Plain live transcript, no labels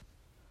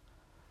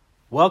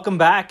Welcome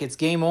back. It's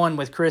Game On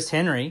with Chris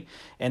Henry.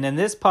 And in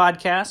this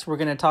podcast, we're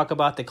going to talk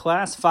about the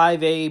Class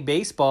 5A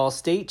baseball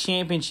state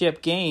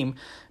championship game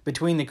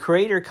between the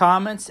Crater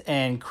Comets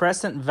and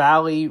Crescent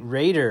Valley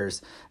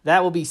Raiders.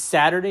 That will be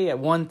Saturday at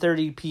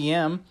 1:30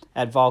 p.m.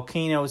 at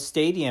Volcano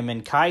Stadium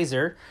in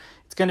Kaiser.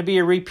 It's going to be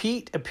a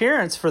repeat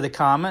appearance for the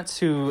Comets,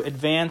 who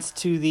advanced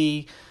to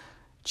the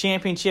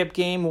championship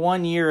game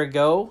 1 year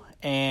ago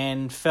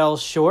and fell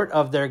short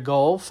of their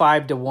goal,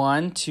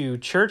 5-1 to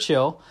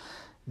Churchill.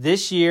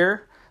 This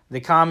year, the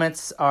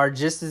Comets are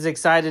just as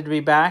excited to be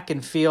back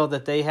and feel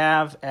that they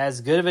have as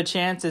good of a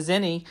chance as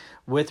any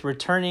with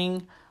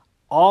returning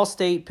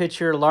All-State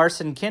pitcher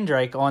Larson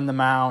Kendrick on the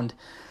mound.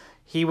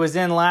 He was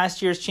in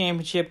last year's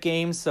championship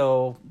game,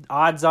 so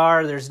odds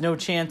are there's no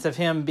chance of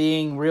him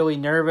being really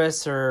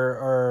nervous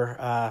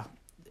or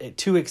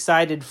too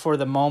excited for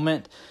the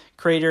moment.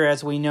 Crater,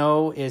 as we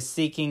know, is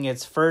seeking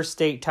its first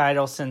state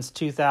title since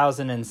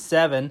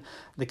 2007.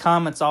 The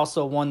Comets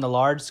also won the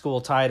large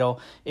school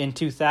title in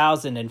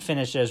 2000 and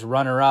finished as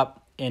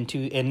runner-up in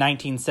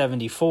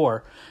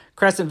 1974.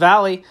 Crescent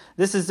Valley,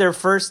 this is their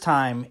first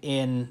time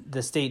in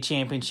the state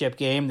championship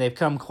game. They've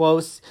come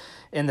close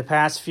in the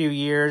past few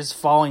years,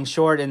 falling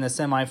short in the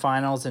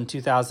semifinals in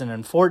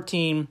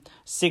 2014,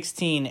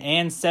 16,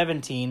 and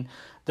 17.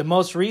 The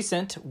most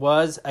recent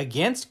was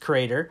against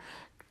Crater.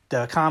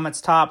 The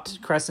Comets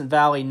topped Crescent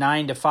Valley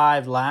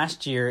 9-5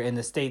 last year in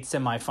the state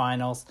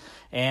semifinals,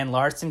 and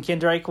Larson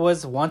Kendrick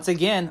was once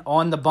again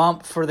on the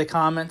bump for the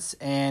Comets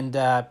and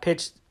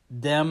pitched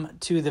them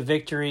to the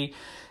victory.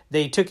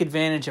 They took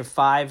advantage of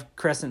 5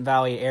 Crescent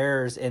Valley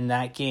errors in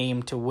that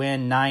game to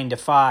win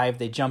 9-5.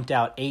 They jumped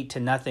out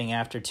 8-0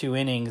 after 2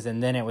 innings,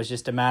 and then it was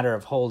just a matter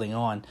of holding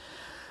on.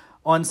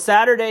 On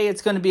Saturday,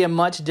 it's going to be a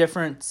much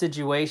different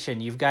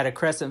situation. You've got a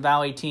Crescent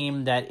Valley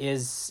team that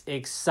is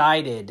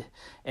excited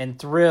and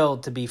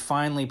thrilled to be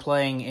finally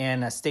playing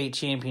in a state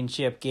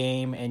championship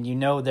game, and you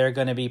know they're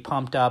going to be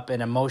pumped up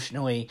and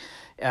emotionally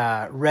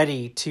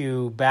ready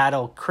to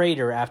battle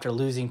Crater after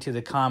losing to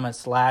the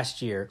Comets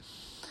last year.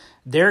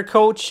 Their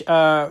coach,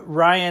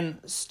 Ryan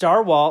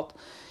Starwalt,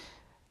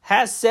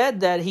 has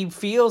said that he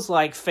feels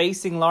like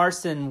facing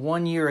Larson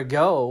 1 year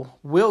ago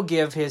will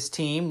give his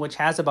team, which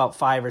has about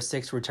 5 or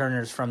 6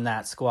 returners from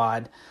that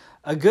squad,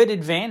 a good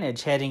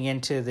advantage heading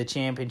into the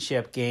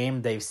championship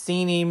game. They've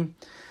seen him.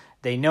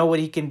 They know what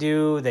he can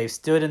do. They've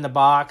stood in the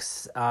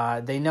box.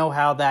 They know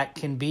how that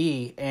can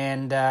be,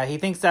 and he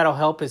thinks that'll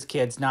help his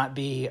kids not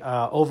be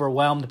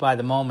overwhelmed by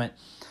the moment.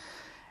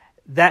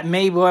 That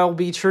may well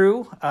be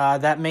true.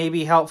 That may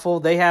be helpful.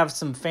 They have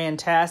some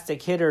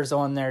fantastic hitters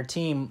on their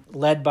team,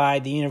 led by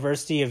the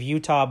University of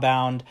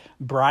Utah-bound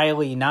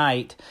Briley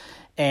Knight.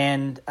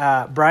 And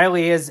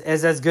Briley is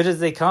as good as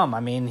they come. I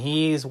mean,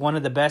 he's one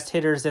of the best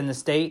hitters in the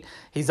state.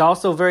 He's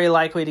also very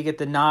likely to get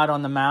the nod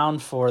on the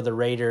mound for the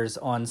Raiders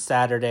on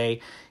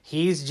Saturday.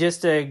 He's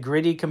just a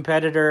gritty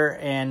competitor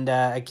and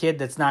a kid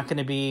that's not going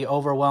to be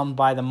overwhelmed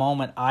by the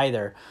moment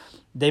either.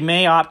 They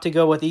may opt to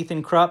go with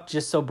Ethan Krupp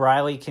just so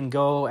Briley can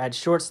go at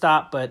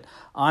shortstop, but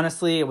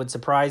honestly, it would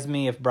surprise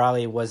me if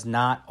Briley was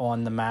not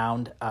on the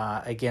mound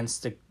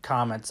against the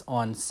Comets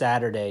on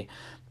Saturday.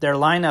 Their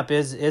lineup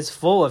is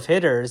full of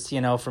hitters,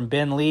 you know, from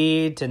Ben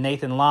Lee to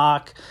Nathan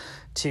Locke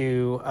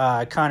to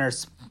Connor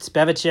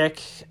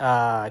Spevacek,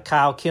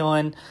 Kyle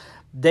Killen.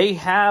 They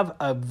have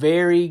a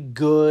very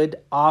good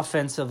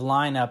offensive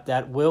lineup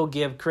that will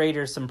give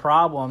Crater some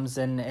problems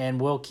and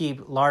will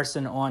keep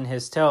Larson on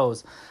his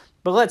toes.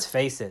 But let's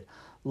face it,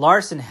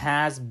 Larson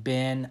has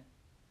been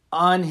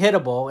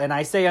unhittable, and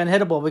I say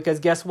unhittable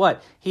because guess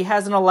what? He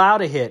hasn't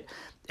allowed a hit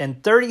in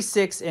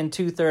 36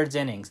 2/3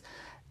 innings.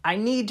 I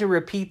need to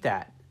repeat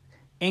that.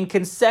 In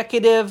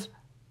consecutive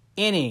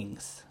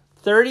innings,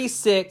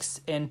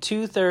 36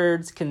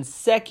 2/3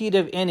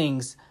 consecutive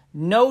innings,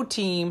 no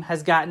team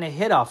has gotten a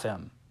hit off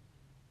him.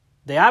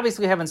 They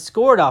obviously haven't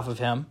scored off of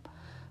him,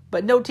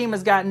 but no team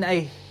has gotten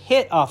a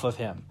hit off of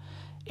him.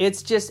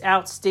 It's just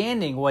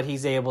outstanding what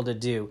he's able to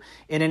do.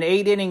 In an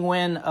 8-inning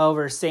win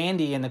over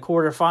Sandy in the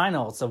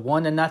quarterfinals, a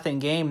 1-0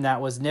 game that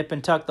was nip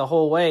and tuck the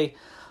whole way,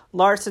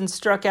 Larson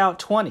struck out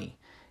 20.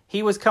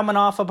 He was coming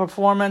off a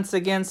performance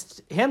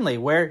against Henley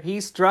where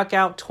he struck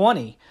out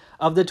 20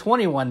 of the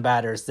 21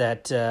 batters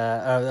of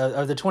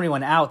the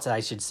 21 outs, I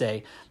should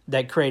say,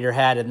 that Crater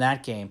had in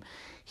that game.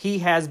 He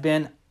has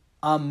been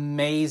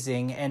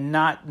amazing and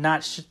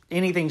not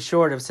anything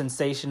short of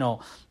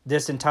sensational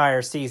this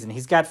entire season.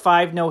 He's got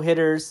 5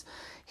 no-hitters.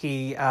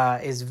 He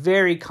is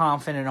very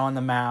confident on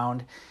the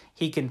mound.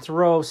 He can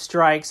throw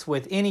strikes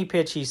with any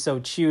pitch he so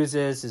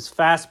chooses. His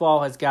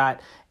fastball has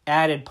got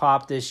added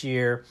pop this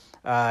year.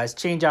 His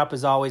changeup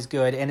is always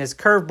good, and his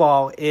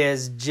curveball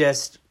is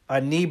just a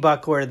knee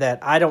buckler that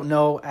I don't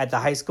know at the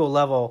high school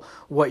level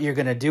what you're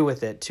going to do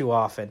with it too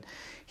often.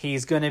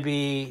 He's going to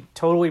be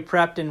totally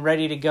prepped and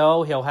ready to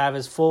go. He'll have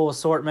his full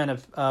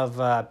assortment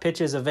of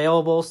pitches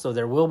available, so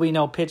there will be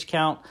no pitch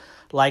count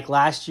like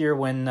last year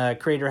when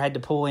Crater had to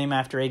pull him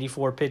after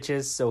 84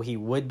 pitches, so he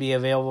would be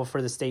available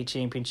for the state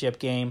championship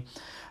game.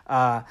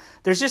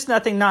 There's just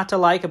nothing not to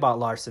like about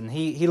Larson.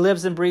 He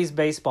lives and breathes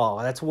baseball.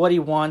 That's what he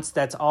wants.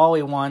 That's all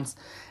he wants.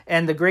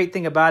 And the great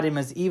thing about him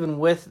is even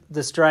with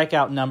the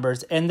strikeout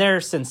numbers, and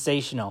they're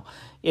sensational,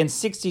 in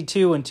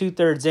 62 and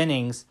 2/3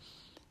 innings,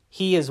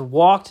 he has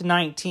walked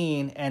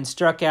 19 and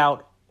struck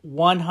out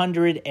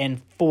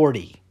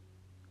 140.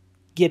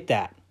 Get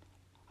that.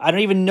 I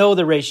don't even know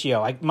the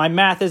ratio. My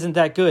math isn't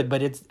that good,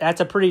 but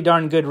that's a pretty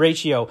darn good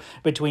ratio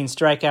between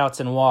strikeouts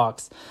and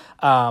walks.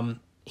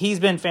 He's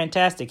been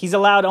fantastic. He's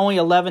allowed only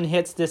 11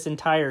 hits this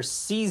entire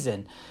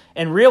season,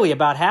 and really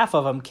about half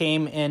of them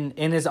came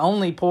in his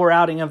only poor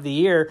outing of the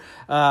year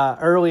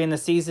early in the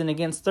season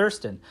against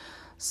Thurston.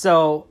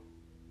 So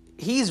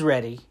he's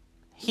ready.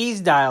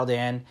 He's dialed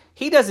in.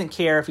 He doesn't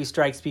care if he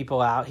strikes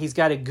people out. He's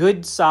got a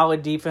good,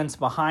 solid defense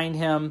behind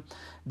him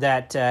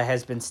that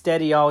has been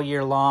steady all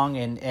year long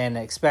and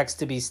expects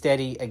to be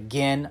steady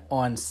again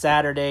on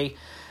Saturday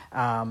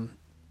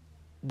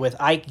with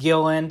Ike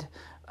Gilliland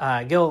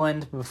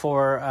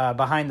before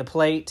behind the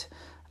plate.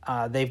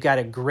 They've got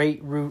a great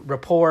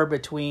rapport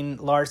between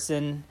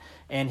Larson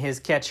and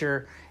his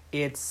catcher.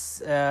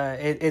 It's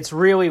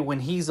really, when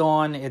he's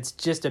on, it's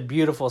just a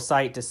beautiful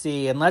sight to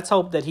see. And let's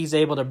hope that he's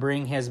able to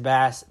bring his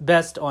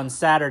best on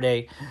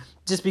Saturday,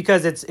 just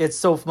because it's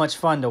so much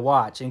fun to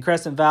watch. And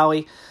Crescent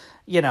Valley,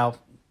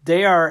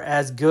 they are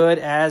as good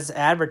as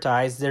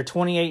advertised. They're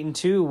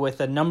 28-2 with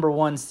a number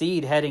 1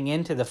 seed heading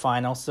into the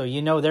final. So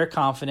they're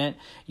confident.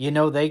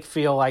 They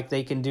feel like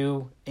they can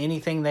do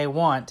anything they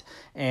want,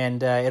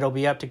 and it'll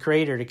be up to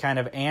Crater to kind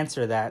of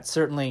answer that.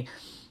 Certainly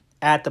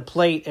at the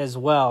plate as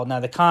well. Now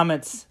the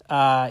Comets,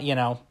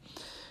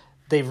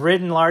 they've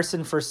ridden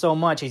Larson for so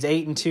much. He's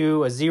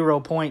 8-2, a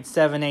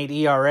 0.78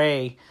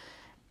 ERA.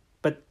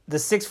 But the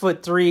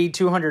 6'3",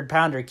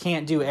 200-pounder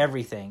can't do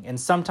everything. And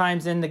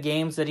sometimes in the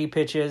games that he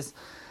pitches,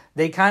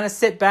 they kind of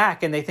sit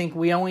back and they think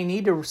we only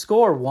need to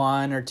score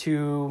 1 or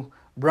 2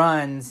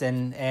 runs,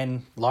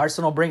 and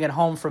Larson will bring it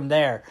home from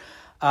there.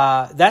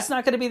 That's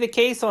not going to be the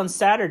case on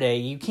Saturday.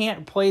 You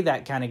can't play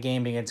that kind of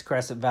game against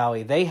Crescent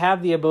Valley. They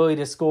have the ability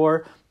to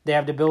score. They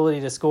have the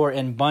ability to score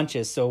in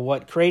bunches. So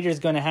what Crater's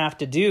going to have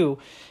to do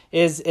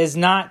is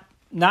not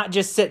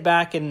just sit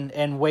back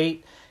and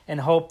wait and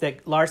hope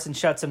that Larson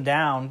shuts him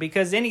down,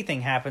 because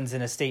anything happens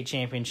in a state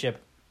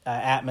championship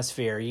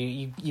atmosphere.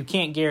 You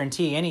can't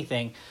guarantee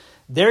anything.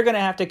 They're going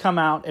to have to come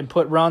out and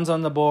put runs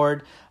on the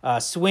board,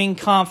 swing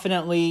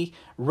confidently,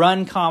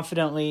 run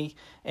confidently,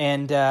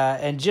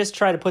 and just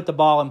try to put the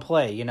ball in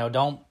play.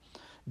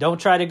 Don't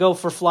try to go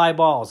for fly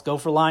balls. Go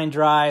for line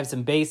drives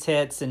and base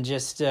hits, and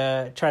just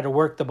try to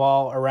work the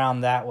ball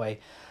around that way.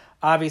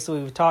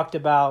 Obviously, we've talked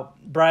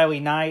about Briley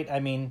Knight. I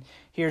mean,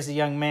 here's a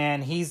young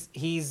man. He's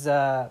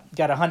got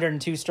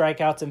 102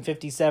 strikeouts and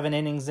 57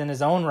 innings in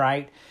his own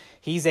right.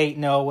 He's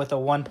 8-0 with a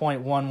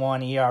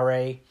 1.11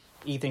 ERA.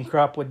 Ethan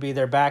Krupp would be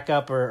their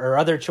backup or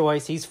other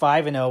choice. He's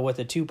 5-0 with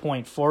a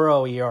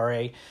 2.40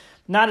 ERA.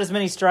 Not as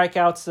many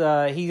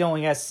strikeouts. He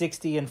only has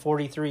 60 and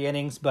 43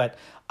 innings, but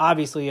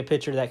obviously a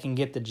pitcher that can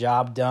get the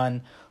job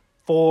done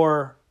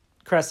for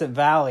Crescent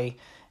Valley.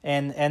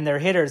 And their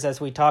hitters,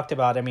 as we talked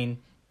about, I mean,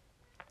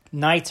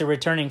 Knight's a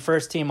returning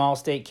first-team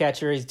All-State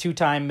catcher. He's a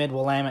 2-time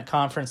Mid-Willamette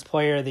Conference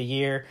Player of the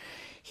Year.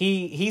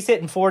 He's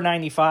hitting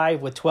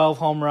 .495 with 12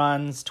 home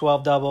runs,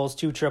 12 doubles,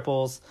 2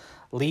 triples.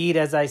 Lead,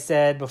 as I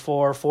said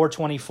before,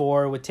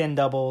 .424 with 10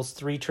 doubles,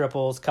 3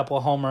 triples, couple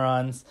of home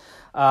runs.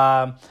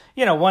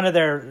 One of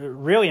their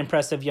really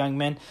impressive young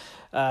men,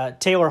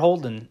 Taylor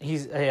Holden.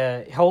 He's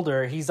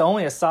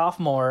only a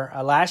sophomore.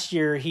 Last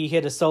year, he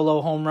hit a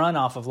solo home run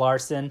off of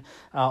Larson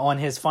on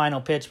his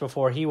final pitch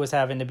before he was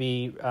having to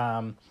be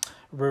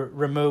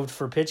removed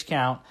for pitch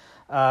count.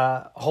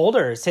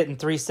 Holder is hitting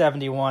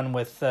 .371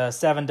 with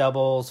 7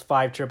 doubles,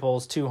 5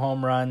 triples, 2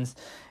 home runs.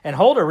 And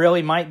Holder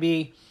really might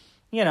be,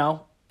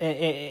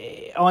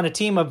 on a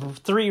team of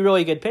 3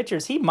 really good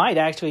pitchers, he might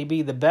actually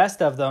be the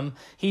best of them.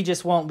 He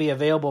just won't be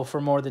available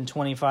for more than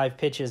 25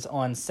 pitches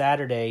on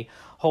Saturday.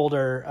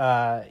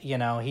 Holder,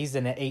 he's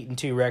in an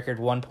 8-2 record,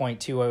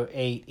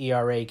 1.208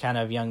 ERA kind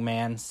of young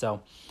man.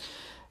 So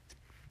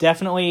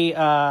definitely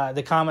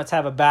the Comets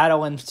have a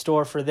battle in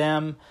store for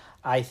them.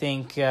 I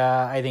think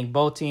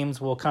both teams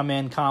will come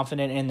in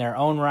confident in their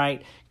own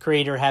right.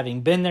 Crater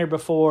having been there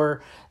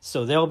before,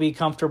 so they'll be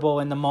comfortable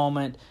in the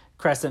moment.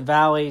 Crescent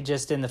Valley,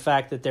 just in the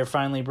fact that they're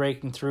finally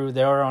breaking through,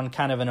 they're on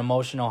kind of an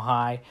emotional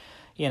high.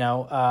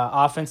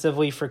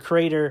 Offensively for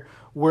Crater,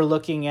 we're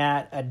looking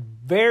at a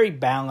very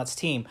balanced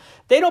team.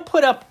 They don't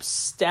put up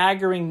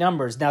staggering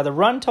numbers. Now, the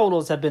run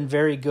totals have been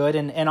very good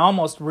and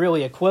almost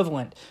really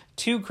equivalent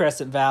to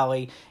Crescent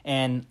Valley.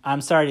 And I'm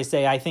sorry to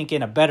say, I think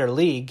in a better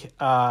league,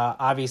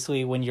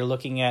 obviously, when you're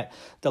looking at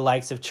the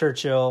likes of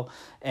Churchill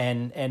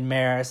and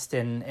Marist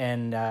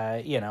and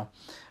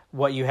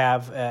what you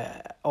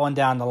have on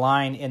down the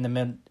line in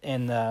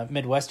the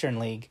Midwestern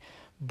League.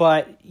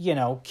 But,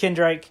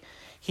 Kendrick,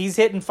 he's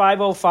hitting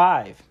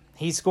 .505.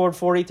 He scored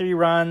 43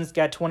 runs,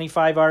 got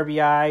 25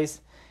 RBIs.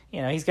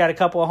 He's got a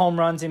couple of home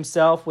runs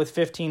himself with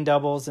 15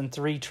 doubles and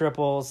 3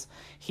 triples.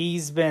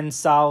 He's been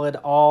solid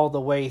all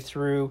the way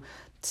through.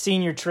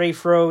 senior Trey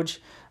Froge.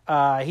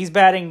 He's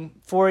batting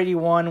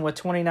 .481 with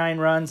 29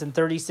 runs and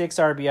 36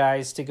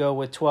 RBIs to go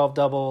with 12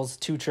 doubles,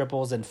 2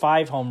 triples, and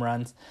 5 home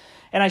runs.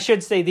 And I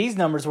should say these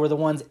numbers were the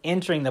ones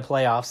entering the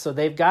playoffs, so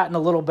they've gotten a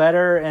little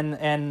better,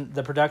 and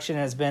the production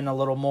has been a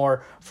little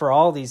more for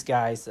all these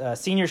guys.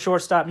 Senior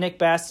shortstop Nick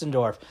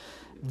Bastendorf,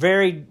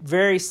 very,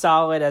 very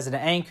solid as an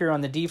anchor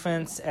on the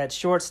defense at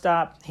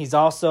shortstop. He's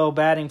also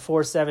batting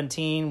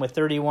 .417 with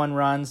 31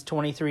 runs,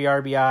 23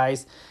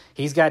 RBIs.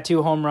 He's got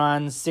 2 home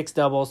runs, 6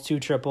 doubles, 2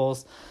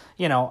 triples.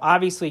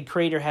 Obviously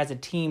Crater has a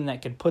team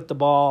that could put the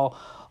ball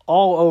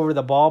all over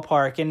the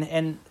ballpark,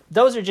 and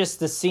those are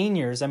just the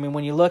seniors. I mean,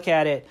 when you look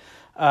at it,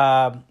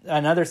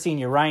 another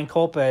senior, Ryan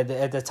Kolpa,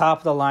 at the top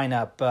of the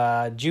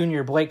lineup.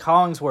 Junior Blake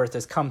Hollingsworth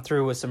has come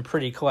through with some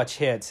pretty clutch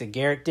hits. And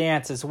Garrett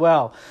Dance as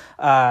well.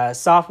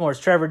 Sophomores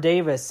Trevor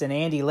Davis and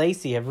Andy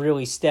Lacey have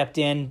really stepped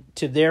in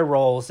to their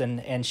roles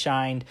and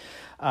shined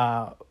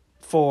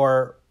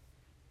for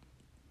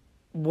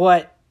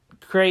what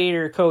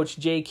Crater coach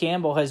Jay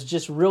Campbell has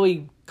just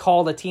really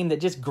called a team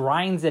that just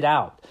grinds it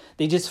out.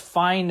 They just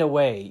find a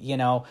way,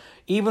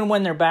 even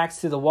when their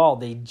backs to the wall,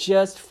 they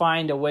just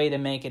find a way to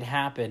make it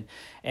happen.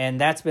 And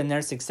that's been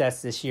their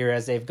success this year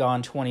as they've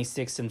gone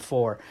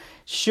 26-4.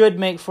 Should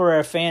make for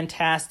a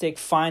fantastic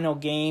final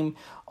game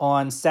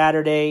on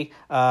Saturday.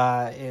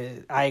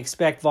 I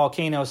expect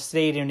Volcano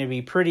Stadium to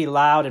be pretty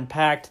loud and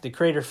packed. The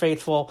Crater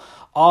faithful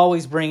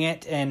always bring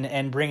it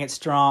and bring it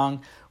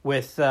strong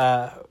with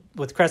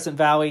Crescent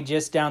Valley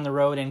just down the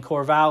road in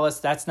Corvallis.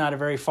 That's not a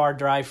very far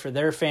drive for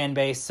their fan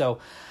base. So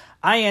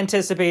I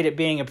anticipate it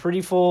being a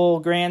pretty full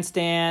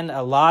grandstand,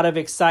 a lot of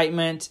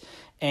excitement,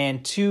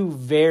 and 2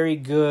 very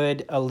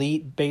good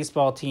elite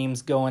baseball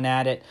teams going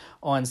at it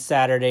on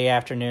Saturday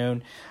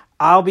afternoon.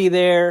 I'll be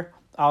there.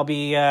 I'll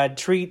be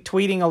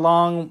tweeting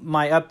along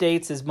my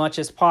updates as much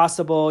as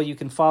possible. You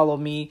can follow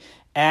me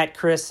at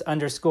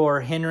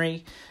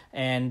Chris_Henry.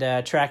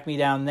 And track me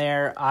down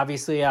there.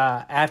 Obviously,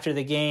 after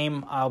the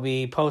game, I'll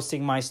be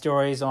posting my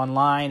stories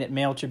online at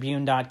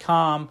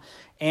mailtribune.com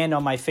and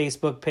on my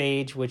Facebook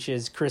page, which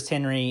is Chris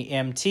Henry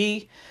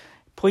MT.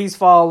 Please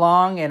follow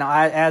along, and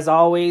as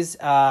always,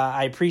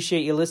 I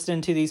appreciate you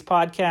listening to these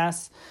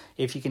podcasts.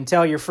 If you can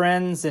tell your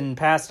friends and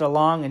pass it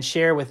along and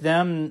share with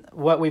them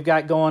what we've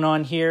got going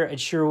on here, I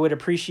sure would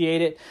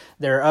appreciate it.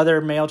 There are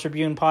other Mail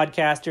Tribune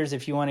podcasters.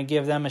 If you want to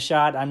give them a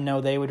shot, I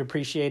know they would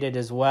appreciate it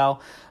as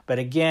well. But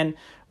again,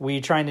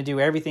 we're trying to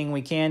do everything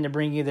we can to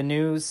bring you the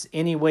news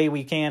any way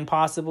we can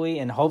possibly,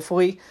 and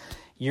hopefully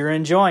you're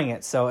enjoying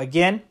it. So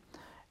again,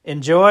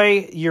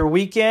 enjoy your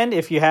weekend.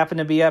 If you happen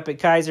to be up at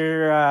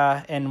Kaiser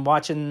and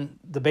watching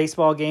the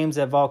baseball games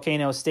at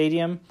Volcano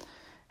Stadium,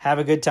 have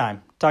a good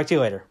time. Talk to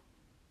you later.